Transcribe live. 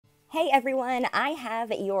Hey everyone, I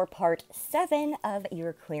have your part 7 of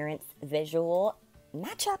your clearance visual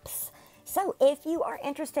matchups. So if you are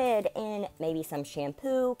interested in maybe some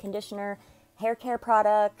shampoo, conditioner, hair care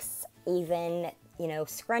products, even,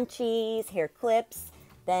 scrunchies, hair clips,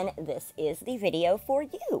 then this is the video for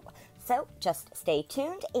you. So just stay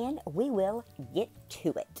tuned and we will get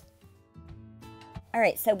to it.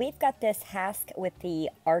 Alright, so we've got this Hask with the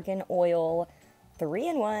argan oil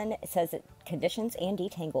 3-in-1. It says it conditions and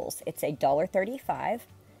detangles. It's $1.35.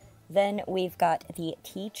 Then we've got the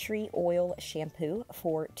tea tree oil shampoo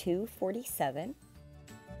for $2.47.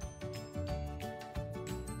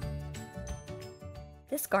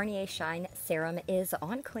 This Garnier Shine serum is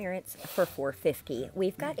on clearance for $4.50.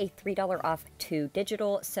 We've got a $3 off 2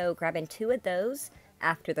 digital, so grabbing 2 of those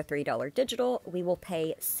after the $3 digital, we will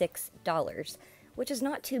pay $6. Which is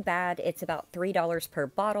not too bad. It's about $3 per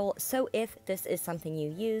bottle, so if this is something you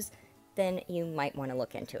use, then you might want to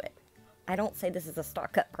look into it. I don't say this is a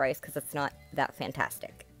stock up price because it's not that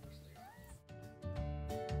fantastic.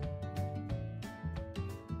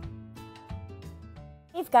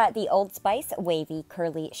 We've got the Old Spice Wavy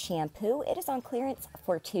Curly Shampoo. It is on clearance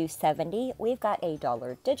for $2.70. We've got a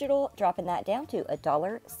 $1 digital, dropping that down to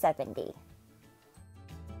 $1.70.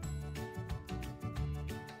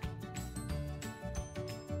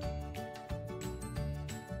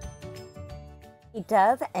 The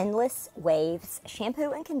Dove Endless Waves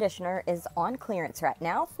shampoo and conditioner is on clearance right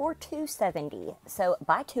now for $2.70. So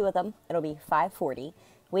buy 2 of them, it'll be $5.40.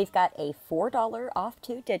 We've got a $4 off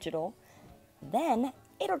 2 digital. Then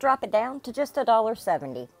it'll drop it down to just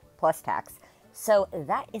 $1.70 plus tax. So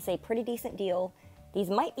that is a pretty decent deal. These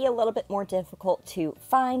might be a little bit more difficult to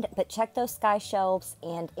find, but check those sky shelves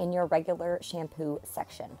and in your regular shampoo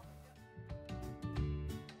section.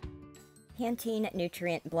 Pantene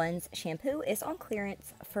Nutrient Blends shampoo is on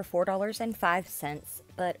clearance for $4.05,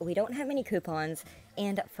 but we don't have any coupons,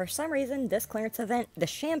 and for some reason this clearance event,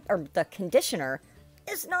 the conditioner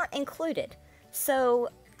is not included. So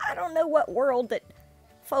I don't know what world that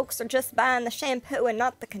folks are just buying the shampoo and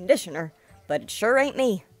not the conditioner, but it sure ain't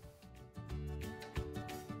me.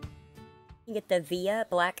 You get the Via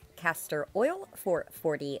Black Castor Oil for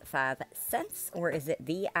 45 cents, or is it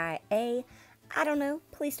VIA? I don't know.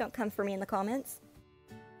 Please don't come for me in the comments.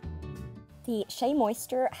 The Shea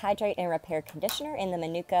Moisture Hydrate and Repair Conditioner in the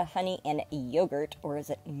Manuka Honey and Yogurt, or is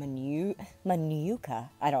it Manuka?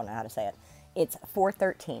 I don't know how to say it. It's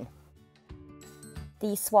 $4.13.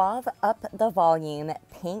 The Suave Up the Volume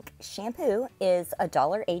Pink Shampoo is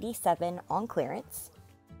 $1.87 on clearance.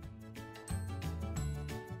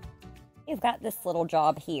 You've got this little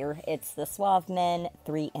job here. It's the Suave Men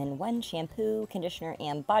 3-in-1 shampoo, conditioner,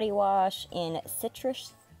 and body wash in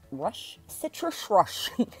Citrus Rush.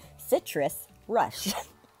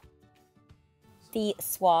 The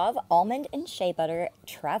Suave Almond and Shea Butter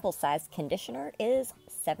Travel Size Conditioner is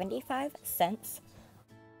 75 cents.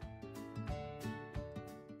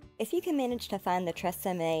 If you can manage to find the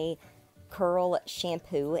Tresemme Curl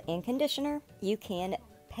Shampoo and Conditioner, you can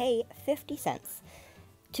pay 50 cents.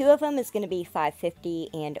 2 of them is going to be $5.50,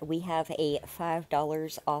 and we have a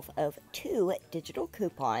 $5 off of 2 digital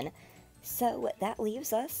coupon, so that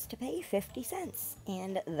leaves us to pay 50 cents,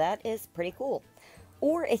 and that is pretty cool.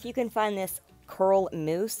 Or if you can find this Curl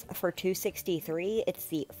Mousse for $2.63, it's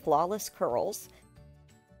the Flawless Curls.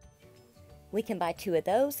 We can buy 2 of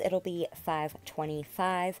those, it'll be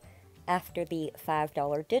 $5.25. After the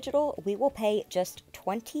 $5 digital, we will pay just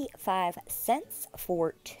 25 cents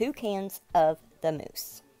for 2 cans of the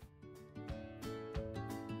mousse.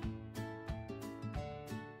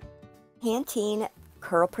 Pantene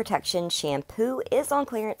Curl Protection Shampoo is on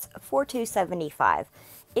clearance for $2.75.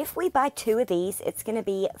 If we buy 2 of these, it's going to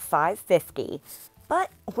be $5.50. But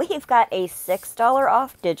we've got a $6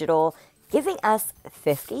 off digital, giving us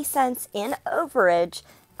 50 cents in overage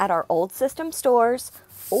at our old system stores,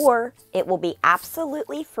 or it will be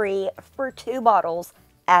absolutely free for 2 bottles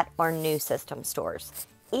at our new system stores.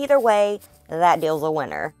 Either way, that deal's a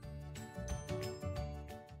winner.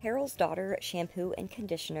 Carol's Daughter shampoo and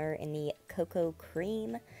conditioner in the Cocoa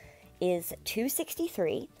Cream is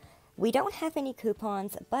 $2.63. We don't have any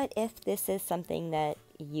coupons, but if this is something that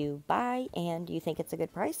you buy and you think it's a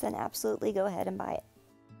good price, then absolutely go ahead and buy it.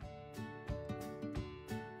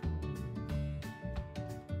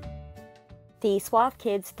 The Suave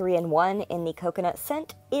Kids 3-in-1 in the coconut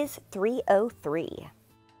scent is $3.03.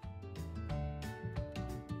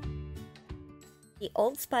 The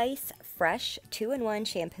Old Spice Fresh 2-in-1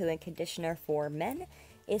 shampoo and conditioner for men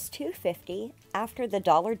is $2.50. After the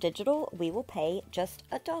 $1 digital, we will pay just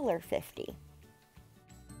 $1.50.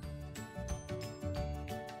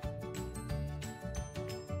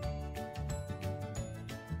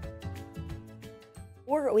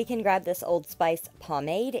 Or we can grab this Old Spice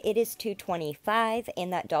pomade. It is $2.25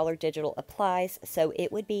 and that dollar digital applies, so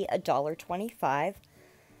it would be $1.25.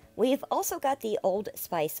 We've also got the Old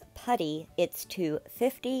Spice putty. It's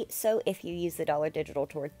 $2.50, so if you use the dollar digital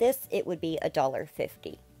toward this, it would be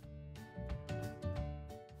 $1.50.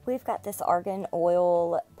 We've got this Argan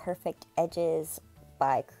Oil Perfect Edges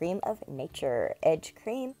by Cream of Nature Edge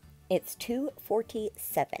Cream. It's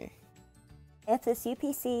 $2.47. If this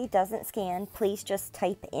UPC doesn't scan, please just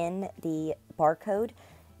type in the barcode.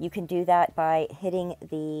 You can do that by hitting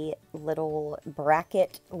the little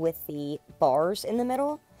bracket with the bars in the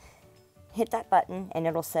middle. Hit that button and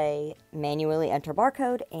it'll say manually enter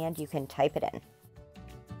barcode and you can type it in.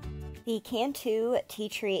 The Cantu Tea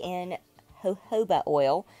Tree and Jojoba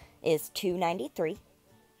Oil is $2.93.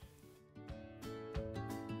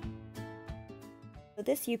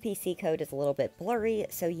 This UPC code is a little bit blurry,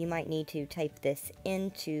 so you might need to type this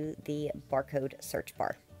into the barcode search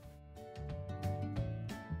bar.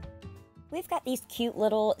 We've got these cute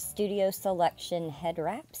little Studio Selection head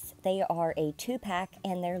wraps. They are a 2-pack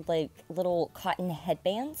and they're like little cotton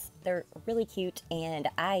headbands. They're really cute and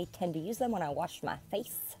I tend to use them when I wash my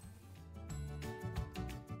face.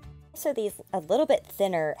 Also these a little bit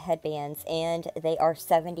thinner headbands and they are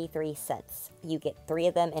 73 cents. You get 3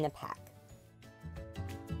 of them in a pack.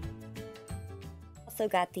 Also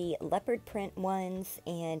got the leopard print ones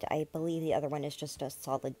and I believe the other one is just a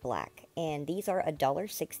solid black and these are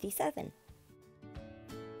 $1.67.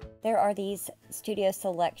 There are these Studio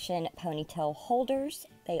Selection ponytail holders.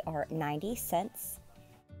 They are 90 cents.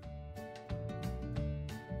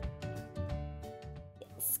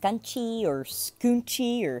 Scunchie or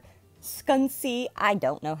Scoonchy or Scuncy, I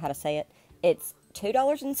don't know how to say it. It's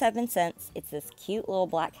 $2.07. It's this cute little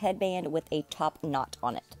black headband with a top knot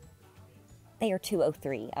on it. They are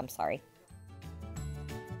 $2.03, I'm sorry.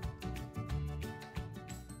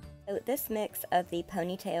 So this mix of the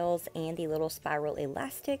ponytails and the little spiral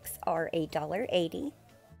elastics are $1.80. You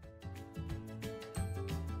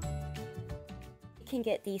can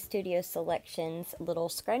get the Studio Selections little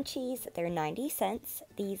scrunchies. They're 90 cents.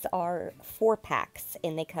 These are 4 packs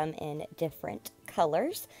and they come in different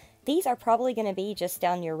colors. These are probably going to be just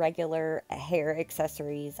down your regular hair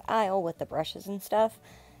accessories aisle with the brushes and stuff.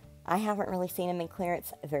 I haven't really seen them in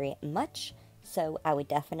clearance very much, so I would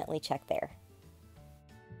definitely check there.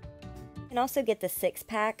 You can also get the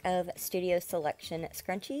 6-pack of Studio Selection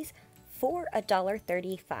scrunchies for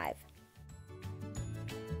 $1.35.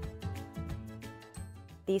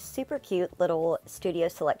 These super cute little Studio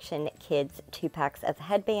Selection Kids 2-packs of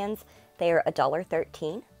headbands, they are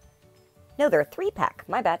 $1.13. No, they're a 3-pack,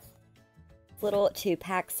 my bad. Little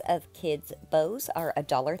 2-packs of kids bows are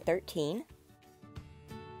 $1.13.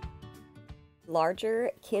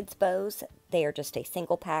 Larger kids bows, they are just a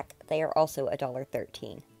single pack. They are also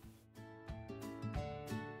 $1.13. You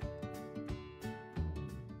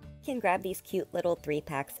can grab these cute little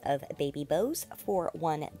 3-packs of baby bows for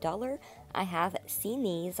 $1. I have seen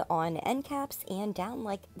these on end caps and down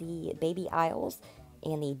like the baby aisles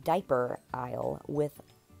and the diaper aisle with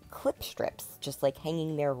clip strips just like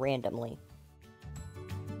hanging there randomly.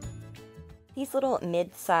 These little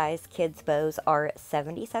mid-size kids bows are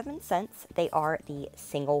 77 cents. They are the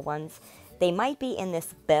single ones. They might be in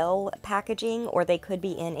this Bell packaging or they could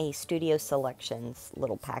be in a Studio Selections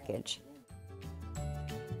little package.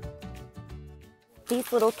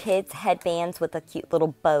 These little kids headbands with the cute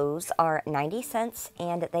little bows are 90 cents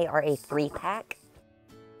and they are a 3-pack.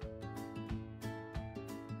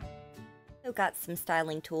 I've got some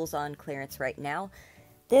styling tools on clearance right now.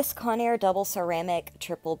 This Conair Double Ceramic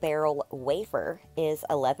Triple Barrel Wafer is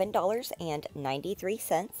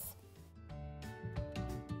 $11.93.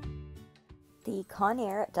 The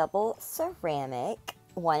Conair Double Ceramic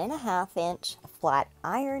 1.5-inch Flat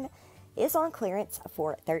Iron is on clearance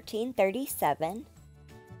for $13.37.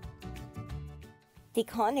 The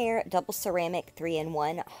Conair Double Ceramic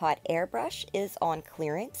 3-in-1 Hot Air Brush is on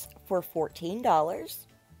clearance for $14.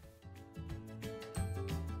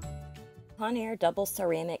 Conair Double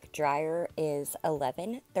Ceramic Dryer is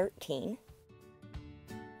 $11.13.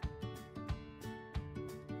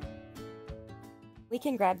 We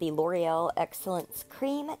can grab the L'Oreal Excellence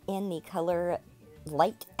Cream in the color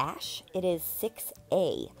Light Ash. It is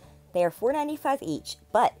 6A. They are $4.95 each,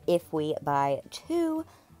 but if we buy 2,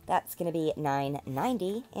 that's going to be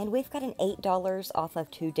 $9.90, and we've got an $8 off of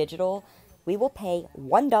 2 digital. We will pay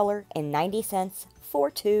 $1.90 for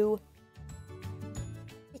 2.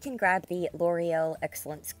 You can grab the L'Oreal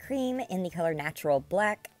Excellence Cream in the color Natural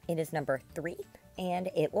Black. It is number 3, and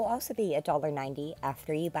it will also be $1.90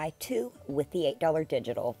 after you buy 2 with the $8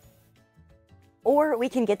 digital. Or we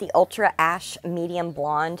can get the Ultra Ash Medium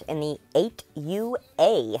Blonde in the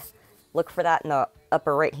 8UA. Look for that in the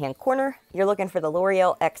upper right hand corner. You're looking for the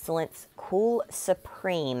L'Oreal Excellence Cool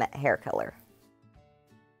Supreme hair color.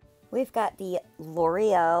 We've got the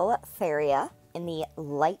L'Oreal Feria in the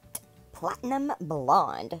Light Platinum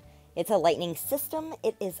Blonde. It's a lightning system.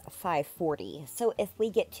 It is $5.40. So if we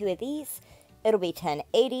get two of these, it'll be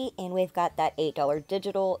 $10.80, and we've got that $8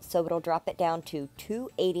 digital, so it'll drop it down to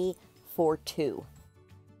 $2.80 for two.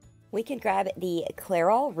 We can grab the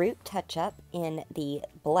Clairol Root Touch-Up in the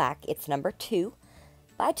black. It's number 2.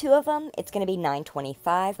 Buy two of them, it's going to be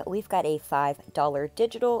 $9.25. We've got a $5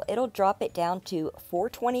 digital. It'll drop it down to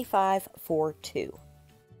 $4.25 for two.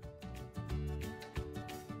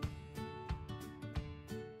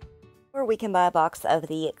 Or we can buy a box of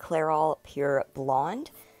the Clairol Pure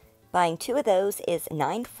Blonde. Buying two of those is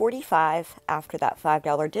 $9.45. After that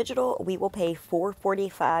 $5 digital, we will pay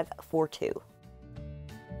 $4.45 for two.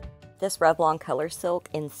 This Revlon Color Silk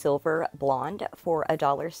in Silver Blonde for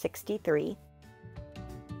 $1.63.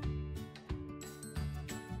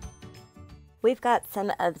 We've got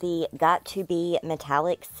some of the Got To Be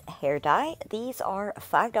Metallics hair dye. These are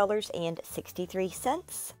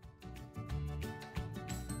 $5.63.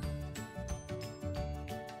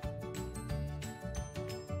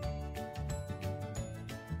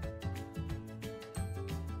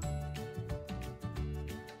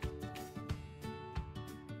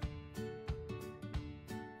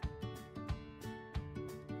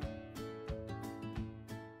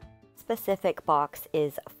 Specific box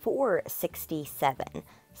is $4.67,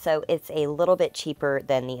 so it's a little bit cheaper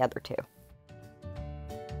than the other two.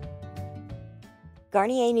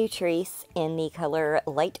 Garnier Nutrice in the color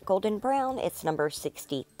Light Golden Brown, it's number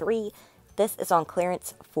 63. This is on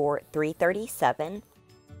clearance for $3.37.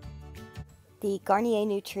 The Garnier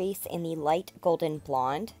Nutrice in the Light Golden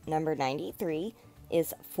Blonde, number 93,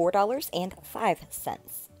 is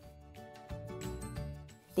 $4.05.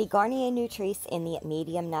 The Garnier Nutrice in the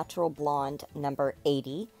Medium Natural Blonde, number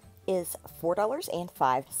 80, is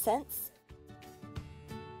 $4.05.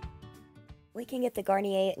 We can get the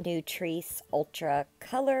Garnier Nutrice Ultra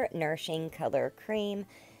Color Nourishing Color Cream.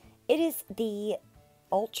 It is the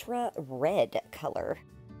Ultra Red color.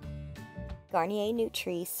 Garnier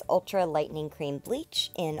Nutrice Ultra Lightening Cream Bleach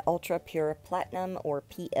in Ultra Pure Platinum or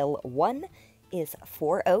PL1 is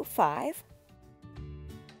 $4.05.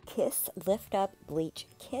 Kiss Lift Up Bleach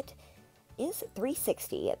Kit is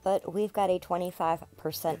 $3.60, but we've got a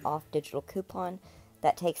 25% off digital coupon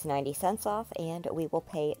that takes 90 cents off, and we will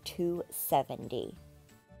pay $2.70.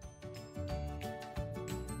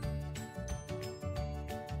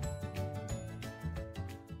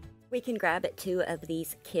 We can grab two of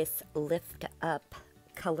these Kiss Lift Up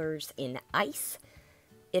colors in ice.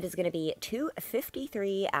 It is going to be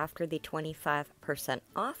 $2.53 after the 25%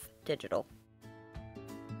 off digital.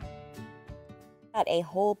 Got a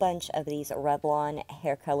whole bunch of these Revlon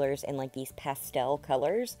hair colors in like these pastel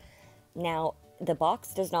colors. Now, the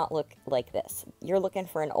box does not look like this. You're looking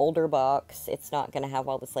for an older box. It's not going to have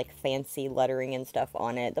all this like fancy lettering and stuff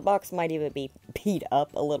on it. The box might even be beat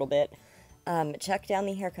up a little bit. Check down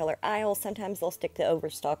the hair color aisle. Sometimes they'll stick to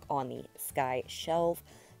overstock on the Sky shelf.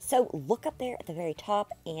 So look up there at the very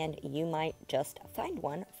top and you might just find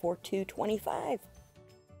one for $2.25.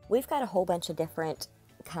 We've got a whole bunch of different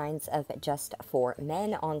kinds of Just for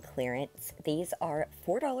Men on clearance. These are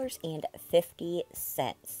 $4.50.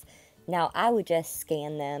 Now, I would just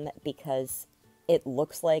scan them because it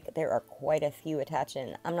looks like there are quite a few attached,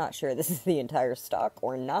 and I'm not sure this is the entire stock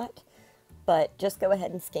or not, but just go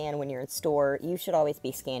ahead and scan when you're in store. You should always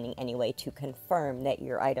be scanning anyway to confirm that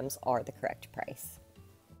your items are the correct price.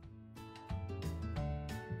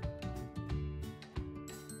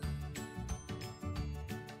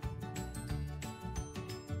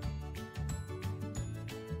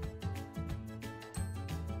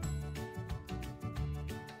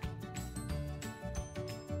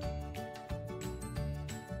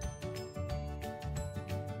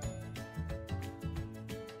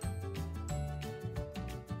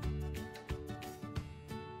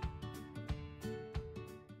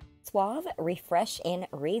 Suave Refresh and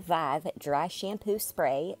Revive Dry Shampoo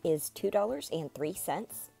Spray is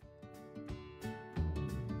 $2.03.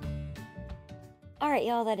 Alright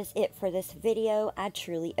y'all, that is it for this video. I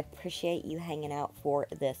truly appreciate you hanging out for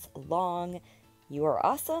this long. You are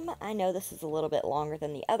awesome. I know this is a little bit longer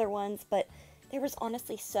than the other ones, but there was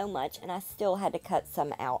honestly so much and I still had to cut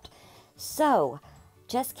some out. So,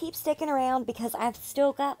 just keep sticking around because I've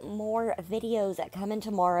still got more videos that come in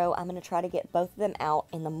tomorrow. I'm going to try to get both of them out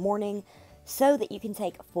in the morning so that you can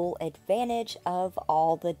take full advantage of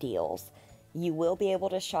all the deals. You will be able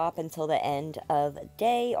to shop until the end of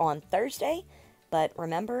day on Thursday, but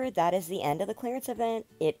remember, that is the end of the clearance event.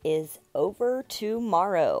 It is over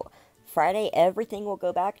tomorrow. Friday, everything will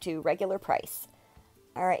go back to regular price.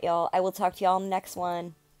 All right, y'all. I will talk to y'all in the next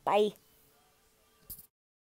one. Bye.